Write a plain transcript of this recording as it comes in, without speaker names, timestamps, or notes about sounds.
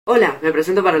Hola, me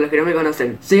presento para los que no me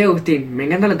conocen. Soy Agustín, me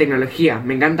encanta la tecnología,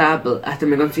 me encanta Apple, hasta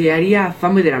me consideraría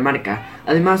fanboy de la marca.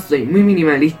 Además, soy muy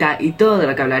minimalista y todo de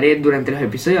lo que hablaré durante los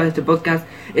episodios de este podcast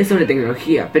es sobre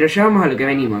tecnología, pero ya vamos a lo que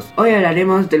venimos. Hoy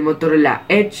hablaremos del Motorola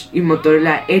Edge y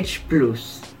Motorola Edge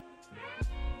Plus.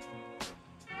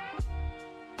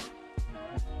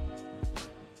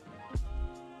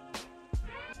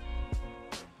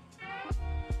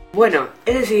 Bueno,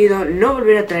 he decidido no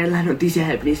volver a traer las noticias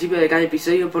al principio de cada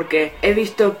episodio porque he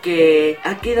visto que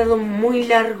ha quedado muy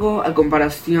largo a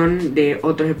comparación de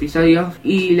otros episodios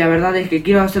y la verdad es que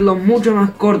quiero hacerlos mucho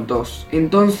más cortos.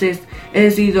 Entonces he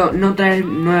decidido no traer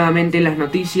nuevamente las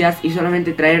noticias y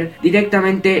solamente traer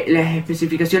directamente las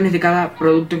especificaciones de cada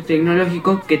producto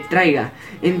tecnológico que traiga.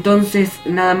 Entonces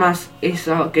nada más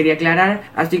eso quería aclarar,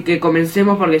 así que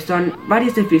comencemos porque son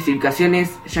varias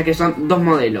especificaciones ya que son dos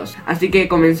modelos. Así que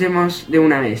comencemos de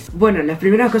una vez. Bueno, las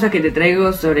primeras cosas que te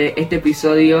traigo sobre este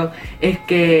episodio es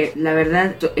que la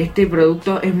verdad este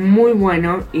producto es muy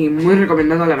bueno y muy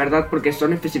recomendado, la verdad, porque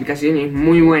son especificaciones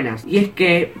muy buenas. Y es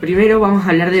que primero vamos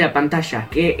a hablar de la pantalla,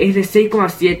 que es de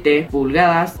 6,7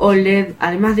 pulgadas OLED,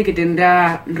 además de que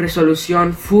tendrá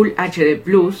resolución Full HD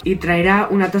Plus y traerá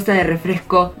una tasa de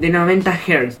refresco de 90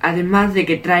 Hz, además de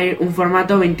que trae un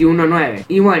formato 21:9.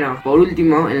 Y bueno, por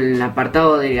último, en el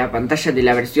apartado de la pantalla de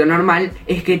la versión normal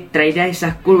es que traerá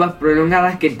esas curvas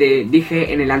prolongadas que te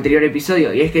dije en el anterior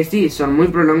episodio. Y es que sí, son muy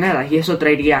prolongadas y eso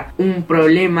traería un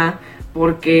problema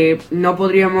porque no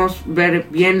podríamos ver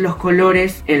bien los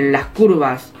colores en las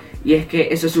curvas. Y es que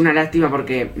eso es una lástima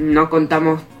porque no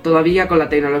contamos todavía con la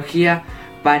tecnología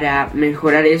para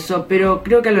mejorar eso, pero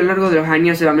creo que a lo largo de los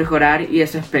años se va a mejorar y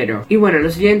eso espero. Y bueno, lo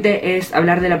siguiente es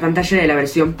hablar de la pantalla de la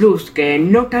versión Plus, que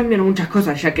no cambian muchas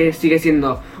cosas ya que sigue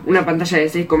siendo una pantalla de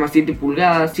 6,7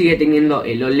 pulgadas, sigue teniendo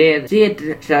el OLED,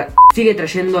 sigue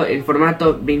trayendo el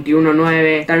formato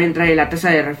 21:9, también trae la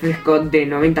tasa de refresco de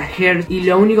 90 Hz y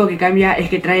lo único que cambia es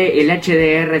que trae el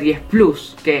HDR10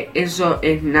 Plus, que eso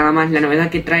es nada más la novedad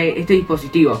que trae este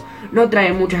dispositivo. No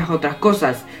trae muchas otras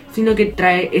cosas, sino que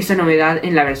trae esa novedad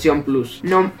en la versión Plus.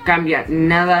 No cambia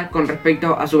nada con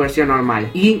respecto a su versión normal.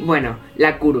 Y bueno,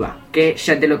 la curva, que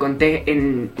ya te lo conté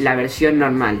en la versión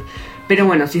normal. Pero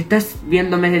bueno, si estás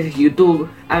viéndome desde YouTube,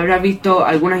 habrás visto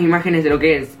algunas imágenes de lo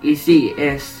que es. Y sí,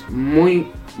 es muy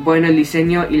bueno el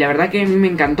diseño y la verdad que a mí me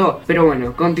encantó. Pero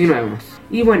bueno, continuemos.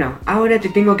 Y bueno, ahora te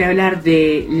tengo que hablar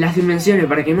de las dimensiones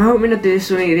para que más o menos te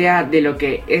des una idea de lo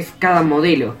que es cada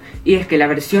modelo. Y es que la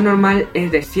versión normal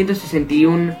es de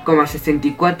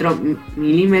 161,64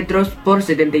 milímetros por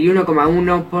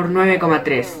 71,1 por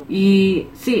 9,3. Y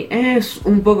sí, es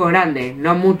un poco grande,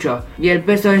 no mucho. Y el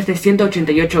peso es de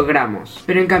 188 gramos.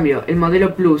 Pero en cambio, el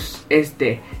modelo Plus es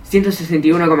de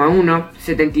 161,1,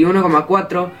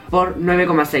 71,4 por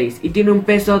 9,6. Y tiene un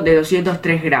peso de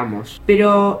 203 gramos.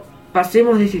 Pero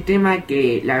pasemos de este tema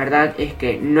que la verdad es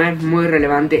que no es muy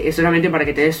relevante, es solamente para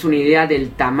que te des una idea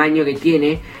del tamaño que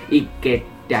tiene y que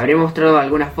te habré mostrado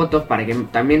algunas fotos para que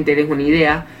también te des una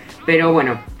idea. Pero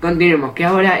bueno, continuemos, que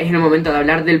ahora es el momento de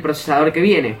hablar del procesador que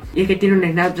viene. Y es que tiene un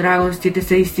Snapdragon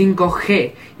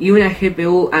 765G y una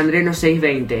GPU Adreno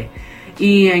 620.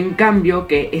 Y en cambio,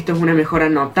 que esto es una mejora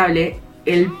notable,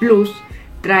 el Plus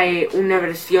trae una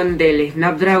versión del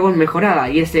Snapdragon mejorada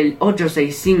y es el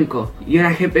 865 y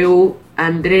una GPU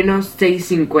Adreno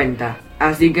 650,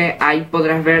 así que ahí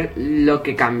podrás ver lo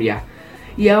que cambia.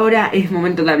 Y ahora es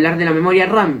momento de hablar de la memoria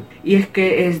RAM, y es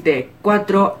que es de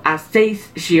 4 a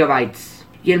 6 GB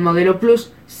y el modelo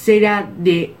Plus será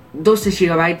de 12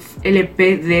 GB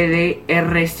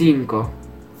LPDDR5.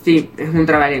 Sí, es un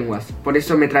trabalenguas, por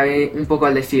eso me trabé un poco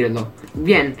al decirlo.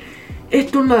 Bien, es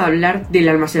turno de hablar del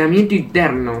almacenamiento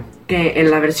interno, que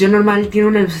en la versión normal tiene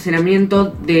un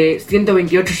almacenamiento de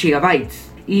 128 GB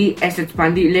y es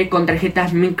expandible con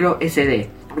tarjetas micro SD.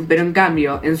 Pero en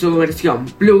cambio, en su versión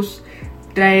Plus,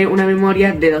 trae una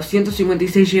memoria de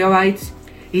 256 GB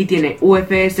y tiene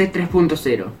UFS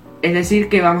 3.0. Es decir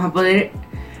que vamos a poder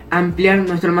ampliar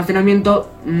nuestro almacenamiento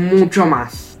mucho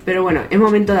más. Pero bueno, es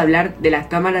momento de hablar de las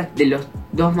cámaras de los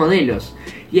dos modelos.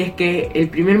 Y es que el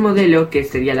primer modelo, que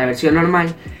sería la versión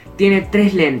normal, tiene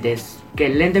tres lentes. Que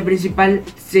el lente principal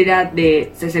será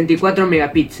de 64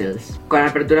 megapíxeles, con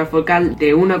apertura focal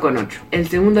de 1,8. El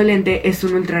segundo lente es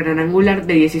un ultra gran angular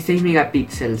de 16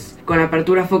 megapíxeles, con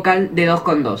apertura focal de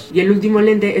 2,2. Y el último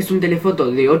lente es un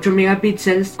telefoto de 8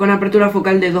 megapíxeles, con apertura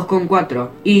focal de 2,4.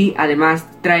 Y además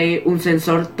trae un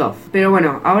sensor TOF. Pero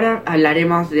bueno, ahora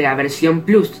hablaremos de la versión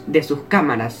Plus, de sus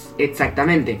cámaras,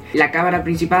 exactamente. La cámara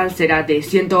principal será de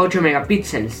 108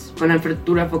 megapíxeles, con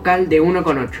apertura focal de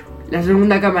 1,8. La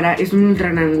segunda cámara es un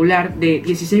ultra-angular de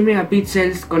 16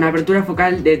 megapíxeles con apertura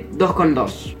focal de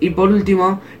 2,2. Y por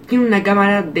último, tiene una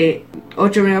cámara de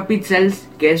 8 megapíxeles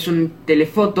que es un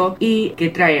telefoto y que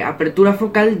trae apertura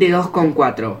focal de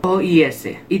 2,4 OIS.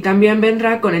 Y también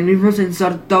vendrá con el mismo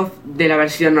sensor TOF de la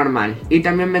versión normal.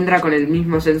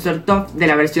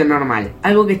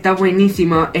 Algo que está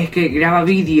buenísimo es que graba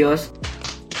vídeos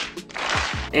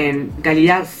en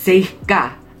calidad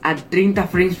 6K a 30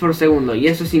 frames por segundo, y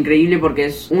eso es increíble porque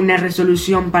es una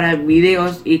resolución para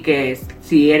videos, y que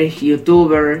si eres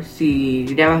youtuber, si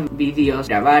grabas vídeos,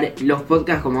 grabar los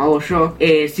podcasts como hago yo,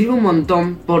 sirve un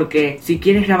montón, porque si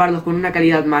quieres grabarlos con una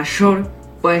calidad mayor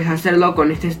puedes hacerlo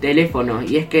con este teléfono,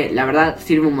 y es que la verdad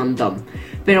sirve un montón.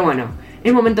 Pero bueno,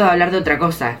 es momento de hablar de otra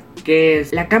cosa, que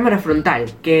es la cámara frontal,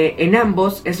 que en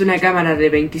ambos es una cámara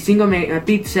de 25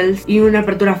 megapíxeles y una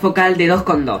apertura focal de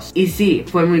 2,2. Y sí,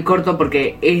 fue muy corto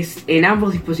porque es en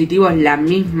ambos dispositivos la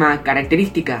misma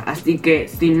característica, así que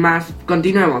sin más,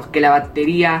 continuemos, que la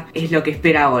batería es lo que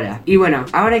espera ahora. Y bueno,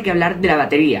 ahora hay que hablar de la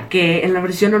batería, que en la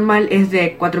versión normal es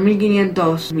de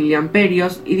 4500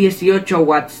 miliamperios y 18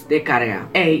 watts de carga,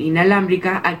 e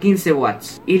inalámbrica a 15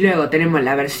 watts. Y luego tenemos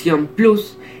la versión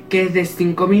Plus, que es de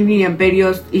 5000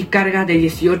 miliamperios y carga de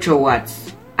 18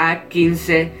 watts a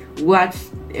 15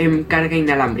 watts en carga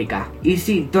inalámbrica. Y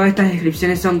sí, todas estas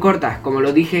descripciones son cortas, como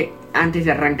lo dije antes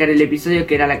de arrancar el episodio,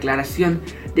 que era la aclaración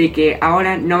de que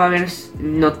ahora no va a haber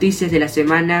noticias de la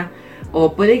semana,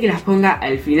 o puede que las ponga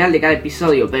al final de cada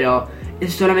episodio, pero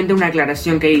es solamente una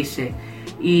aclaración que hice.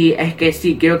 Y es que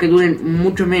sí, quiero que duren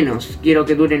mucho menos, quiero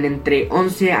que duren entre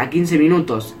 11 a 15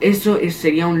 minutos. Eso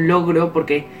sería un logro,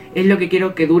 porque es lo que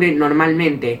quiero que dure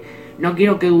normalmente. No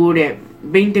quiero que dure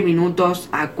 20 minutos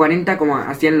a 40 como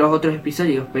hacían los otros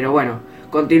episodios, pero bueno,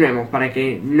 continuemos para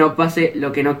que no pase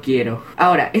lo que no quiero.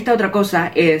 Ahora, esta otra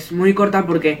cosa es muy corta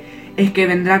porque es que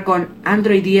vendrá con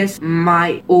Android 10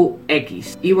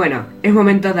 MyUX. Y bueno, es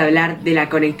momento de hablar de la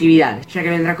conectividad, ya que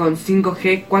vendrá con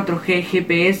 5G, 4G,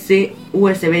 GPS,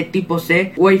 USB tipo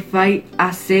C, Wi-Fi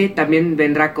AC, también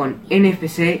vendrá con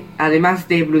NFC, además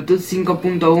de Bluetooth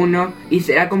 5.1, y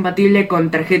será compatible con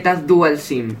tarjetas Dual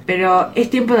SIM. Pero es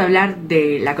tiempo de hablar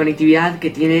de la conectividad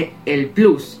que tiene el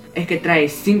Plus. Es que trae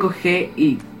 5G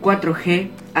y 4G,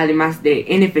 además de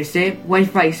NFC,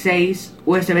 Wi-Fi 6,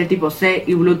 USB tipo C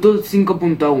y Bluetooth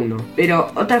 5.1. Pero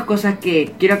otras cosas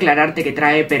que quiero aclararte que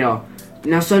trae, pero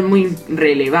no son muy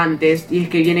relevantes, y es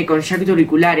que viene con jack de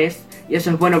auriculares, y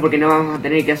eso es bueno porque no vamos a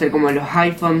tener que hacer como los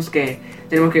iPhones, que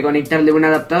tenemos que conectarle un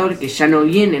adaptador que ya no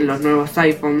viene en los nuevos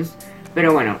iPhones.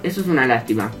 Pero bueno, eso es una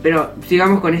lástima. Pero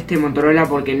sigamos con este Motorola,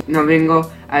 porque no vengo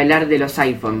a hablar de los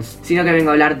iPhones, sino que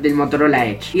vengo a hablar del Motorola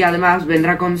Edge. Y además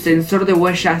vendrá con sensor de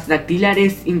huellas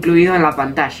dactilares incluido en la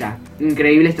pantalla.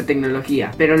 Increíble esta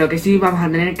tecnología. Pero lo que sí vamos a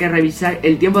tener que revisar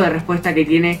el tiempo de respuesta que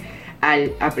tiene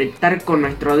al apretar con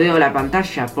nuestro dedo la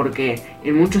pantalla, porque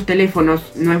en muchos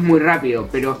teléfonos no es muy rápido,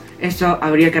 pero eso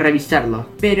habría que revisarlo.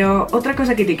 Pero otra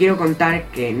cosa que te quiero contar,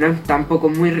 que no es tampoco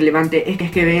muy relevante, es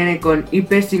que viene con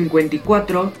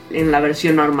IP54 en la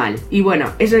versión normal. Y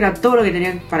bueno, eso era todo lo que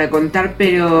tenía para contar,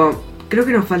 pero creo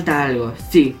que nos falta algo.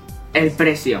 Sí, el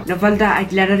precio. Nos falta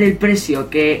aclarar el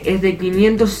precio, que es de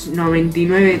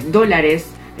 $599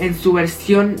 en su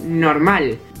versión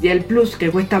normal. Y el Plus,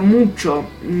 que cuesta mucho,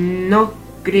 no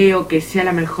creo que sea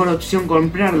la mejor opción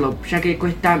comprarlo, ya que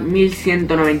cuesta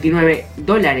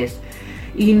 $1199.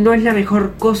 Y no es la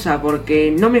mejor cosa,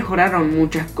 porque no mejoraron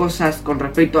muchas cosas con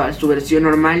respecto a su versión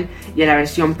normal y a la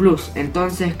versión Plus.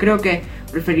 Entonces creo que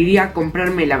preferiría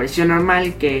comprarme la versión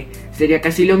normal, que sería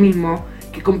casi lo mismo,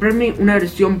 que comprarme una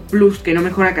versión Plus que no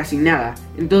mejora casi nada.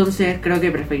 Entonces creo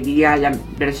que preferiría la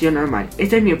versión normal.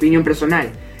 Esta es mi opinión personal.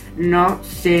 No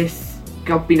sé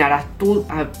qué opinarás tú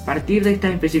a partir de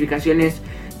estas especificaciones.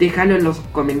 Déjalo en los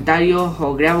comentarios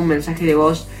o graba un mensaje de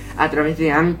voz a través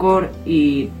de Anchor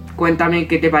y cuéntame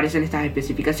qué te parecen estas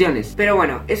especificaciones. Pero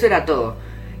bueno, eso era todo.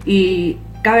 Y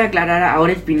cabe aclarar,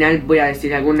 ahora al final voy a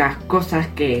decir algunas cosas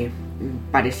que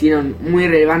parecieron muy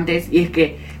relevantes, y es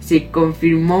que se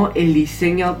confirmó el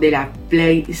diseño de la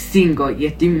Play 5 y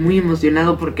estoy muy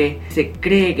emocionado porque se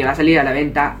cree que va a salir a la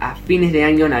venta a fines de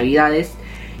año, navidades.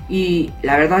 Y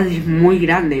la verdad es muy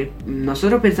grande.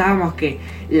 Nosotros pensábamos que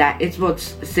la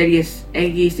Xbox Series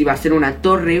X iba a ser una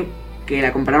torre, que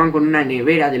la comparaban con una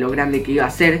nevera de lo grande que iba a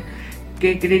ser,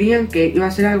 que creerían que iba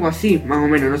a ser algo así, más o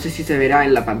menos. No sé si se verá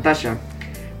en la pantalla,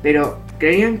 pero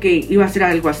creían que iba a ser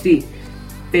algo así.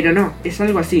 Pero no, es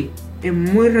algo así, es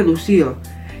muy reducido.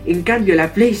 En cambio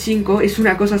la Play 5 es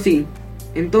una cosa así.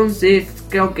 Entonces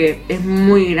creo que es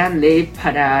muy grande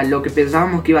para lo que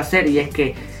pensábamos que iba a ser, y es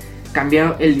que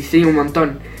cambió el diseño un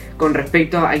montón. con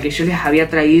respecto al que yo les había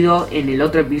traído en el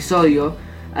otro episodio.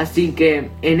 Así que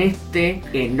en este,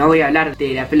 que no voy a hablar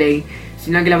de la Play,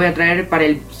 sino que la voy a traer para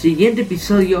el siguiente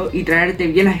episodio y traerte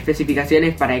bien las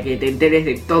especificaciones para que te enteres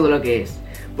de todo lo que es,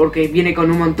 porque viene con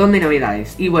un montón de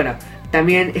novedades. Y bueno,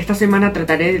 también esta semana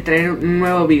trataré de traer un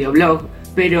nuevo videoblog,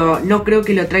 pero no creo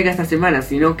que lo traiga esta semana,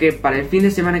 sino que para el fin de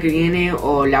semana que viene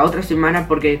o la otra semana,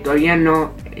 porque todavía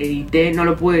no edité, no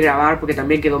lo pude grabar porque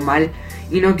también quedó mal.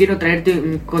 Y no quiero traerte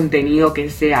un contenido que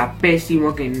sea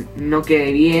pésimo, que no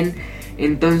quede bien.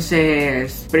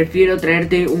 Entonces prefiero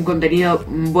traerte un contenido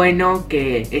bueno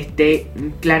que esté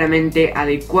claramente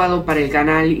adecuado para el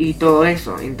canal y todo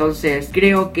eso. Entonces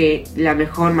creo que la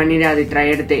mejor manera de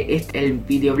traerte el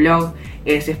videoblog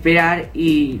es esperar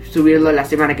y subirlo la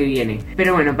semana que viene.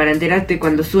 Pero bueno, para enterarte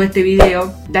cuando suba este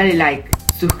video, dale like,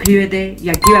 suscríbete y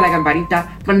activa la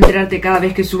campanita para enterarte cada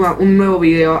vez que suba un nuevo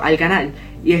video al canal.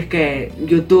 Y es que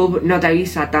YouTube no te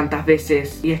avisa tantas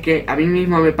veces, y es que a mí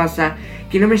mismo me pasa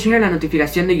que no me llega la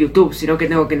notificación de YouTube, sino que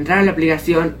tengo que entrar a la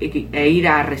aplicación e ir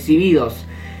a recibidos,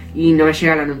 y no me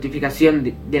llega la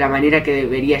notificación de la manera que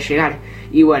debería llegar.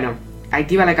 Y bueno,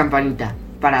 activa la campanita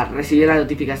para recibir la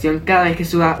notificación cada vez que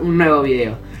suba un nuevo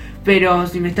video. Pero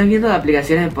si me estás viendo de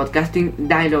aplicaciones de podcasting,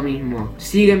 da lo mismo.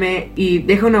 Sígueme y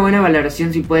deja una buena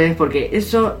valoración si puedes, porque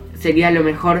eso sería lo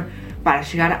mejor para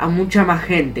llegar a mucha más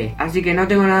gente. Así que no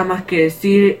tengo nada más que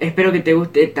decir. Espero que te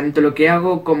guste tanto lo que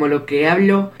hago como lo que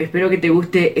hablo. Espero que te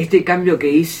guste este cambio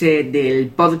que hice del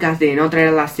podcast de no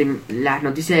traer las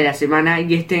noticias de la semana.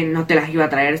 Y no te las iba a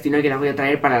traer, sino que las voy a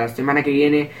traer para la semana que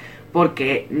viene,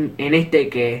 porque en este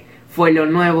que fue lo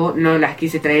nuevo no las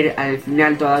quise traer al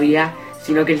final todavía,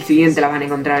 sino que el siguiente las van a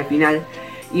encontrar al final.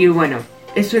 Y bueno,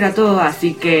 eso era todo,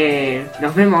 así que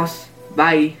nos vemos.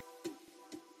 Bye.